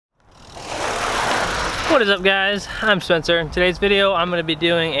What is up, guys? I'm Spencer. In today's video I'm going to be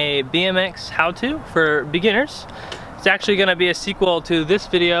doing a BMX how-to for beginners. It's actually going to be a sequel to this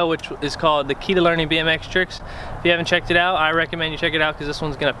video, which is called the Key to Learning BMX Tricks. If you haven't checked it out, I recommend you check it out because this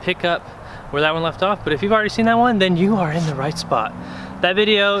one's going to pick up where that one left off. But if you've already seen that one, then you are in the right spot. That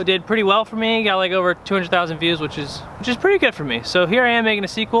video did pretty well for me, got like over 200,000 views, which is pretty good for me. So here I am making a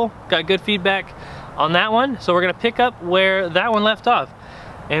sequel, got good feedback on that one. So we're going to pick up where that one left off.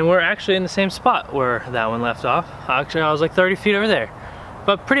 And we're actually in the same spot where that one left off. Actually, I was like 30 feet over there,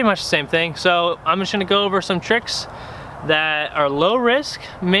 but pretty much the same thing. So I'm just gonna go over some tricks that are low risk,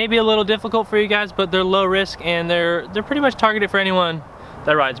 maybe a little difficult for you guys, but they're low risk and they're pretty much targeted for anyone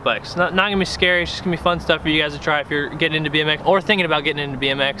that rides bikes. Not gonna be scary, it's just gonna be fun stuff for you guys to try if you're getting into BMX or thinking about getting into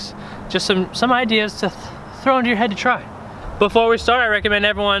BMX. Just some ideas to throw into your head to try. Before we start, I recommend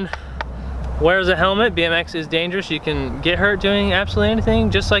everyone wears a helmet. BMX is dangerous. You can get hurt doing absolutely anything,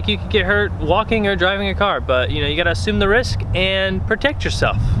 just like you could get hurt walking or driving a car. But you know, you gotta assume the risk and protect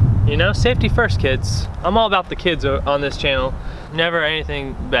yourself. You know, safety first, kids. I'm all about the kids on this channel. Never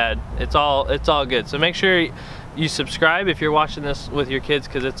anything bad. It's all good. So make sure you subscribe if you're watching this with your kids,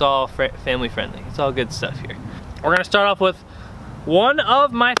 because it's all family friendly. It's all good stuff here. We're gonna start off with one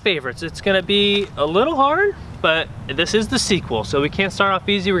of my favorites. It's gonna be a little hard, but this is the sequel, so we can't start off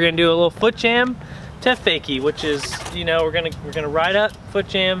easy. We're gonna do a little foot jam to fakie, which is, you know, we're gonna ride up, foot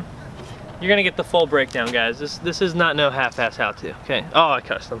jam. You're gonna get the full breakdown, guys. This is not no half-ass how-to. Okay. Oh, I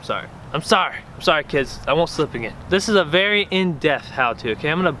cussed. I'm sorry. I'm sorry, kids. I won't slip again. This is a very in-depth how-to. Okay,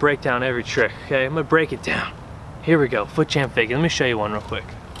 I'm gonna break down every trick. Okay, I'm gonna break it down. Here we go. Foot jam fakie. Let me show you one real quick.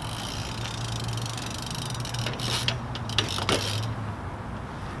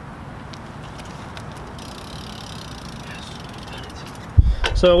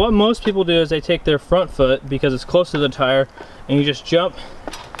 So what most people do is they take their front foot, because it's close to the tire, and you just jump,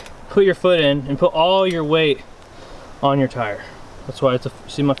 put your foot in, and put all your weight on your tire. That's why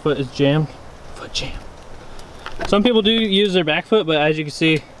see my foot is jammed? Foot jam. Some people do use their back foot, but as you can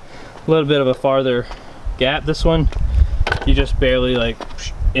see, a little bit of a farther gap. This one, you just barely, like,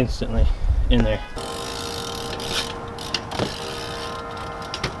 instantly in there.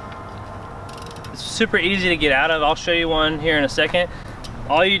 It's super easy to get out of. I'll show you one here in a second.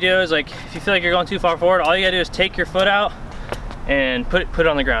 All you do is, like, if you feel like you're going too far forward, all you gotta do is take your foot out and put it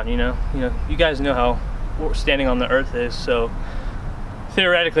on the ground. You know, you guys know how standing on the earth is. So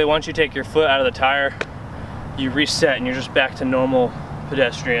theoretically, once you take your foot out of the tire, you reset and you're just back to normal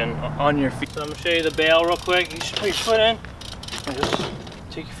pedestrian on your feet. So I'm gonna show you the bail real quick. You just put your foot in and just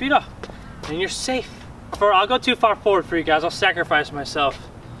take your feet off, and you're safe. I'll go too far forward for you guys. I'll sacrifice myself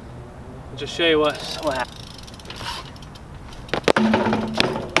and just show you what happens.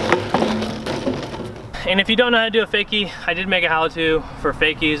 And if you don't know how to do a fakie, I did make a how-to for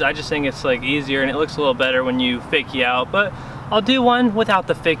fakies. I just think it's like easier and it looks a little better when you fakie out, but I'll do one without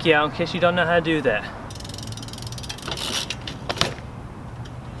the fakie out in case you don't know how to do that.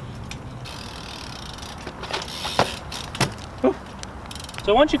 Whew.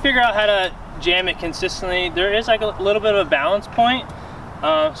 So once you figure out how to jam it consistently, there is like a little bit of a balance point.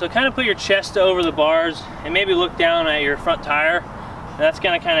 So kind of put your chest over the bars and maybe look down at your front tire. And that's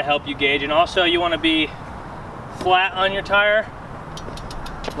gonna kind of help you gauge. And also you wanna be flat on your tire.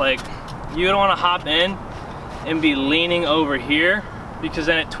 Like, you don't wanna hop in and be leaning over here, because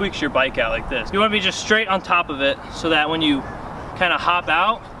then it tweaks your bike out like this. You wanna be just straight on top of it, so that when you kind of hop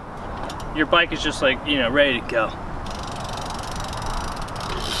out, your bike is just, like, you know, ready to go.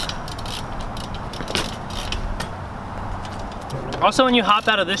 Also, when you hop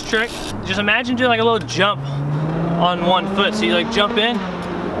out of this trick, just imagine doing like a little jump on one foot. So you like jump in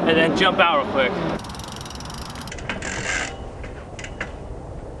and then jump out real quick.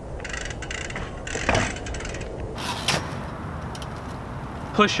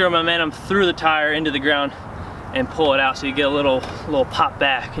 Push your momentum through the tire into the ground and pull it out, so you get a little pop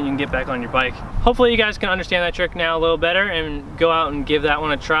back and you can get back on your bike. Hopefully you guys can understand that trick now a little better and go out and give that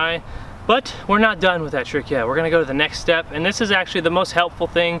one a try. But we're not done with that trick yet. We're gonna go to the next step, and this is actually the most helpful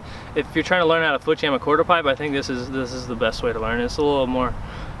thing if you're trying to learn how to foot jam a quarter pipe. I think this is the best way to learn it. It's a little more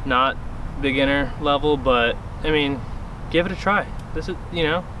not beginner level, but I mean, give it a try. This is, you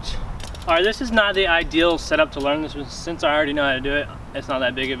know. All right, this is not the ideal setup to learn this, since I already know how to do it. It's not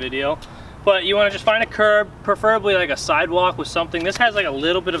that big of a deal. But you want to just find a curb, preferably like a sidewalk with something. This has like a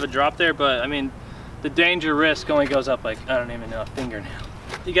little bit of a drop there, but I mean, the danger risk only goes up like, I don't even know, a fingernail.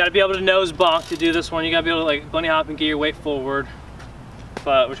 You got to be able to nose bonk to do this one. You got to be able to like bunny hop and get your weight forward.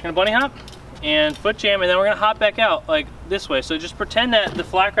 But we're just gonna bunny hop and foot jam, and then we're gonna hop back out like this way. So just pretend that the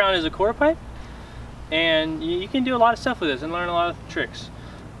flat ground is a quarter pipe, and you can do a lot of stuff with this and learn a lot of tricks.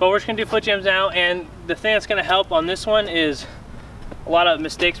 But we're just gonna do foot jams now, and the thing that's gonna help on this one is a lot of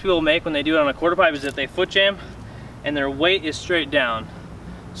mistakes people make when they do it on a quarter pipe is that they foot jam and their weight is straight down.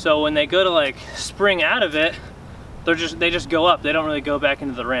 So when they go to like spring out of it, they just go up. They don't really go back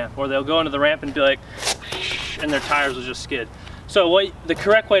into the ramp, or they'll go into the ramp and be like, and their tires will just skid. So the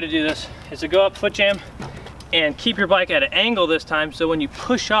correct way to do this is to go up foot jam and keep your bike at an angle this time, so when you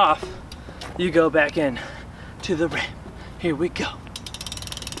push off, you go back in to the ramp. Here we go.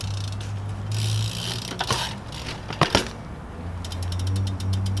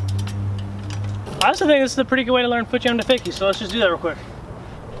 I also think this is a pretty good way to learn foot jam to fakie, so let's just do that real quick.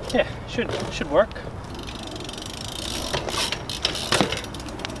 Yeah, should work.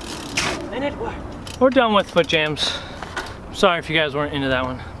 And it worked. We're done with foot jams. I'm sorry if you guys weren't into that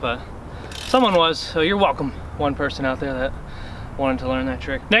one, but someone was, so you're welcome. One person out there that wanted to learn that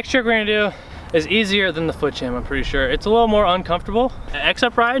trick. Next trick we're gonna do is easier than the foot jam, I'm pretty sure. It's a little more uncomfortable. An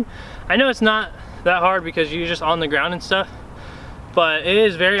X-up ride, I know it's not that hard because you're just on the ground and stuff, but it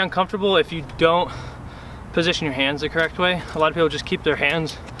is very uncomfortable if you don't position your hands the correct way. A lot of people just keep their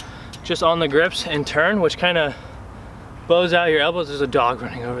hands just on the grips and turn, which kind of bows out your elbows. There's a dog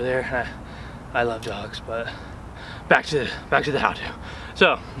running over there. I love dogs, but back to the how-to.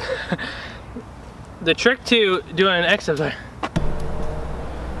 So the trick to doing an X-up, look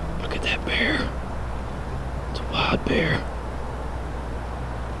at that bear. It's a wild bear.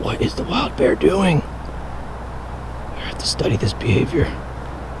 What is the wild bear doing? I have to study this behavior.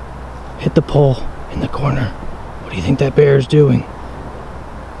 Hit the pole in the corner. What do you think that bear is doing?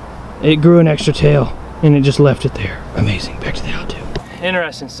 It grew an extra tail and it just left it there. Amazing. Back to the how-to.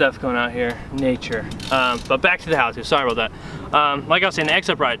 Interesting stuff going out here. Nature. But back to the how-to. Sorry about that. Like I was saying, the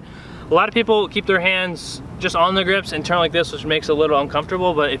X-up ride. A lot of people keep their hands just on the grips and turn like this, which makes it a little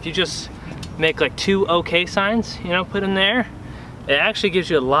uncomfortable, but if you just make like 2 OK signs, you know, put in there, it actually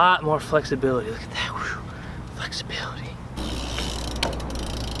gives you a lot more flexibility. Look at that. Whew. Flexibility.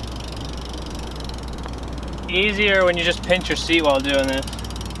 Easier when you just pinch your seat while doing this.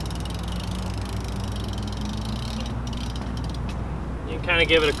 You can kind of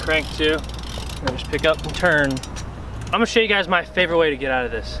give it a crank too, and just pick up and turn. I'm gonna show you guys my favorite way to get out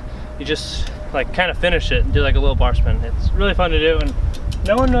of this. You just like kind of finish it and do like a little bar spin. It's really fun to do, and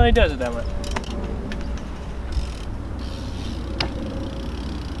no one really does it that much.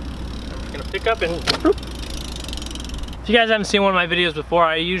 I'm just gonna pick up and whoop. If you guys haven't seen one of my videos before,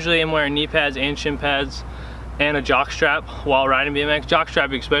 I usually am wearing knee pads and shin pads and a jock strap while riding BMX. Jock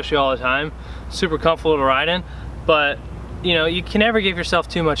strap especially all the time. Super comfortable to ride in, but you know, you can never give yourself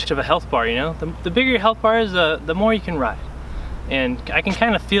too much of a health bar, you know? The bigger your health bar is, the more you can ride. And I can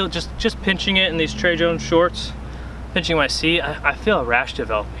kind of feel, just pinching it in these Trey Jones shorts, pinching my seat, I feel a rash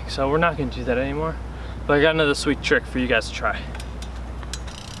developing. So we're not gonna do that anymore. But I got another sweet trick for you guys to try.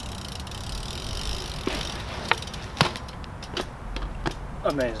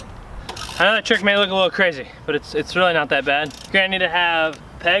 Amazing. I know that trick may look a little crazy, but it's really not that bad. You're gonna need to have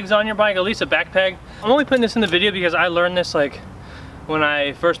pegs on your bike, at least a back peg. I'm only putting this in the video because I learned this like when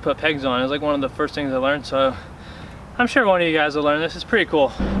I first put pegs on. It was like one of the first things I learned, so I'm sure one of you guys will learn this. It's pretty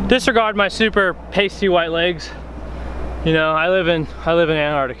cool. Disregard my super pasty white legs. You know, I live in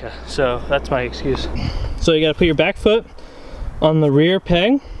Antarctica, so that's my excuse. So you gotta put your back foot on the rear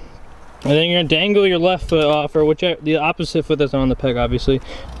peg, and then you're gonna dangle your left foot off, or whichever, the opposite foot that's on the peg, obviously.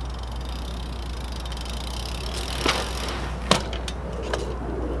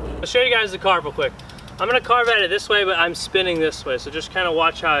 I'll show you guys the carve real quick. I'm gonna carve at it this way, but I'm spinning this way, so just kind of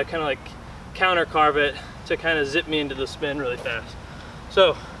watch how I kind of like counter carve it to kind of zip me into the spin really fast.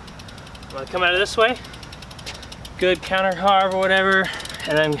 So I'm gonna come at it this way, good counter carve or whatever,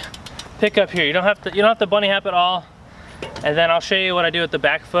 and then pick up here. You don't have to bunny hop at all. And then I'll show you what I do with the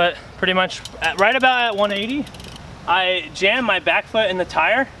back foot. Pretty much right about at 180, I jam my back foot in the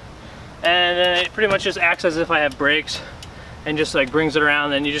tire, and then it pretty much just acts as if I have brakes and just like brings it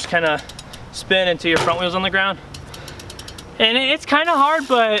around. Then you just kind of spin until your front wheel's on the ground. And it's kind of hard,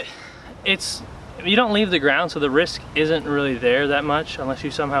 but you don't leave the ground, so the risk isn't really there that much unless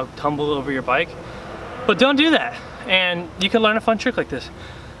you somehow tumble over your bike. But don't do that, and you can learn a fun trick like this.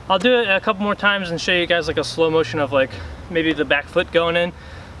 I'll do it a couple more times and show you guys like a slow motion of like maybe the back foot going in,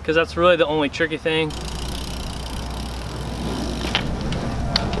 because that's really the only tricky thing.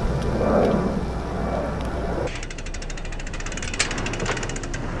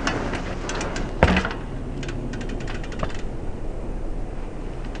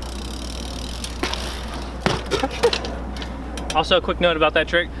 Also, a quick note about that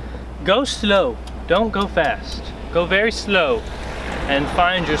trick: go slow, don't go fast. Go very slow and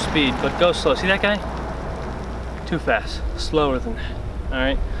find your speed, but go slow. See that guy? Too fast, slower than that. All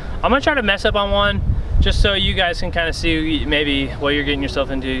right. I'm gonna try to mess up on one just so you guys can kind of see maybe what you're getting yourself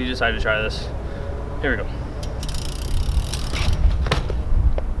into. You decide to try this. Here we go.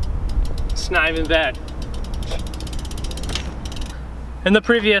 It's not even bad. In the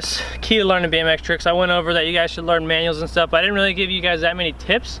previous key to learning BMX tricks, I went over that you guys should learn manuals and stuff, but I didn't really give you guys that many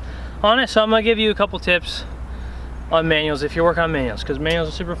tips on it, so I'm gonna give you a couple tips on manuals if you're working on manuals, because manuals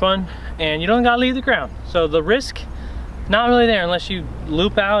are super fun and you don't gotta leave the ground. So the risk, not really there unless you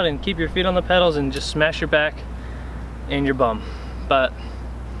loop out and keep your feet on the pedals and just smash your back and your bum. But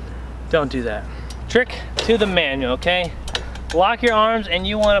don't do that. Trick to the manual, okay? Lock your arms and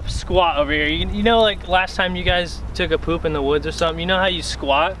you want to squat over here. You know, like last time you guys took a poop in the woods or something, you know how you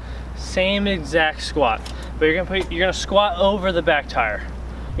squat? Same exact squat, but you're gonna squat over the back tire.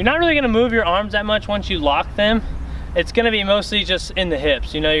 You're not really gonna move your arms that much once you lock them. It's gonna be mostly just in the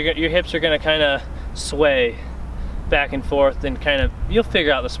hips. You know, your hips are gonna kind of sway back and forth and kind of, you'll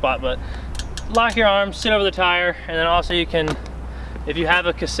figure out the spot, but lock your arms, sit over the tire, and then also you can, if you have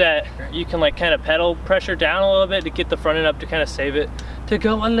a cassette, you can like kind of pedal pressure down a little bit to get the front end up to kind of save it to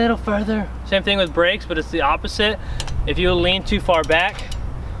go a little further. Same thing with brakes, but it's the opposite. If you lean too far back,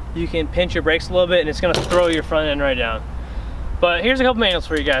 you can pinch your brakes a little bit and it's gonna throw your front end right down. But here's a couple manuals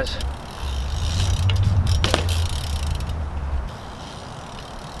for you guys.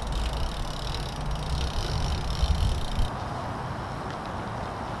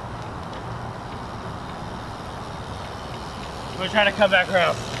 We're trying to come back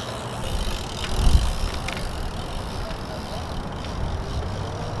around.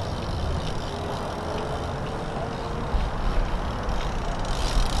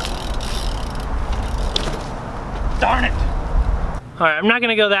 Darn it! Alright, I'm not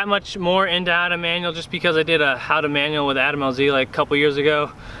gonna go that much more into how to manual just because I did a how to manual with Adam LZ like a couple years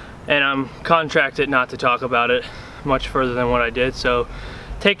ago, and I'm contracted not to talk about it much further than what I did, so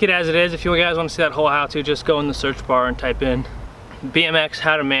take it as it is. If you guys want to see that whole how to, just go in the search bar and type in BMX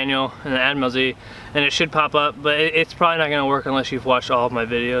how to manual and then Adam LZ and it should pop up, but it's probably not going to work unless you've watched all of my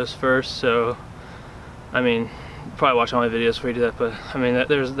videos first. So I mean, probably watch all my videos before you do that, but I mean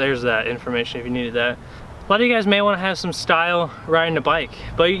there's that information if you needed that. A lot of you guys may want to have some style riding a bike,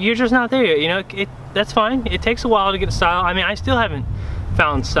 but you're just not there yet, you know. That's fine. It takes a while to get style. I mean, I still haven't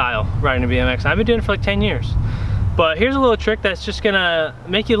found style riding a BMX. I've been doing it for like 10 years. But here's a little trick that's just gonna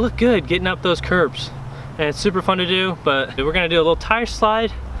make you look good getting up those curbs. And it's super fun to do, but we're gonna do a little tire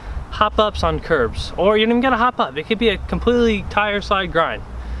slide, hop ups on curbs. Or you don't even gotta hop up. It could be a completely tire slide grind.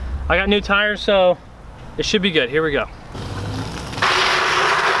 I got new tires, so it should be good. Here we go.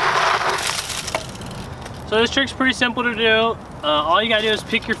 So this trick's pretty simple to do. All you gotta do is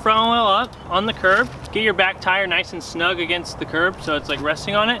pick your front wheel up on the curb, get your back tire nice and snug against the curb so it's like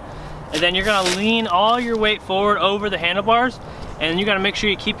resting on it, and then you're gonna lean all your weight forward over the handlebars, and you gotta make sure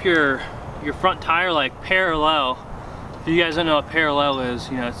you keep your front tire like parallel. If you guys don't know what parallel is,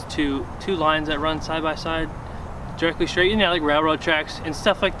 you know, it's two lines that run side by side directly straight, you know, like railroad tracks and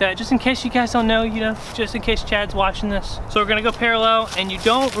stuff like that. Just in case you guys don't know, you know, just in case Chad's watching this. So we're gonna go parallel, and you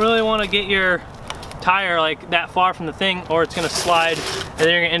don't really wanna get your tire like that far from the thing or it's gonna slide and then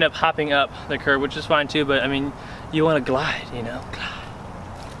you're gonna end up hopping up the curb, which is fine too, but I mean, you wanna glide, you know,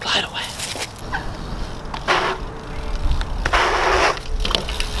 glide away.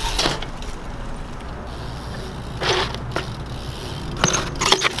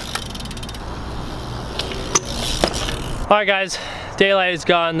 Alright guys, daylight is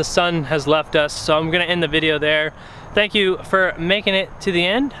gone, the sun has left us, so I'm gonna end the video there. Thank you for making it to the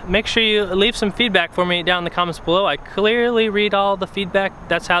end. Make sure you leave some feedback for me down in the comments below. I clearly read all the feedback.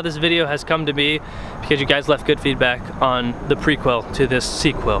 That's how this video has come to be, because you guys left good feedback on the prequel to this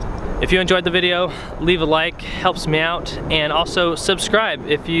sequel. If you enjoyed the video, leave a like, helps me out, and also subscribe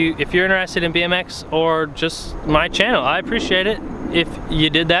if you're interested in BMX or just my channel. I appreciate it if you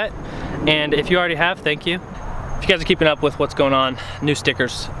did that, and if you already have, thank you. If you guys are keeping up with what's going on, new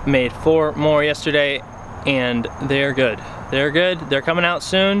stickers made 4 more yesterday, and they're good. They're good. They're coming out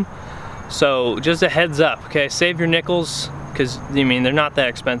soon. So just a heads up, okay? Save your nickels, because I mean they're not that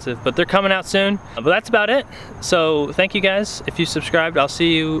expensive, but they're coming out soon. But that's about it. So thank you guys. If you subscribed, I'll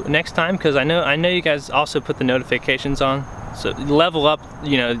see you next time, because I know you guys also put the notifications on. So level up,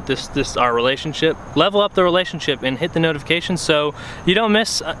 you know, this our relationship. Level up the relationship and hit the notifications so you don't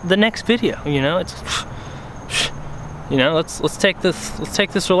miss the next video. You know, it's you know, let's take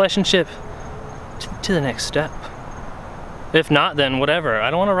this relationship to the next step. If not, then whatever. I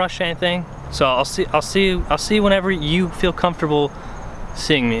don't want to rush anything. So I'll see you whenever you feel comfortable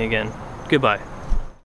seeing me again. Goodbye.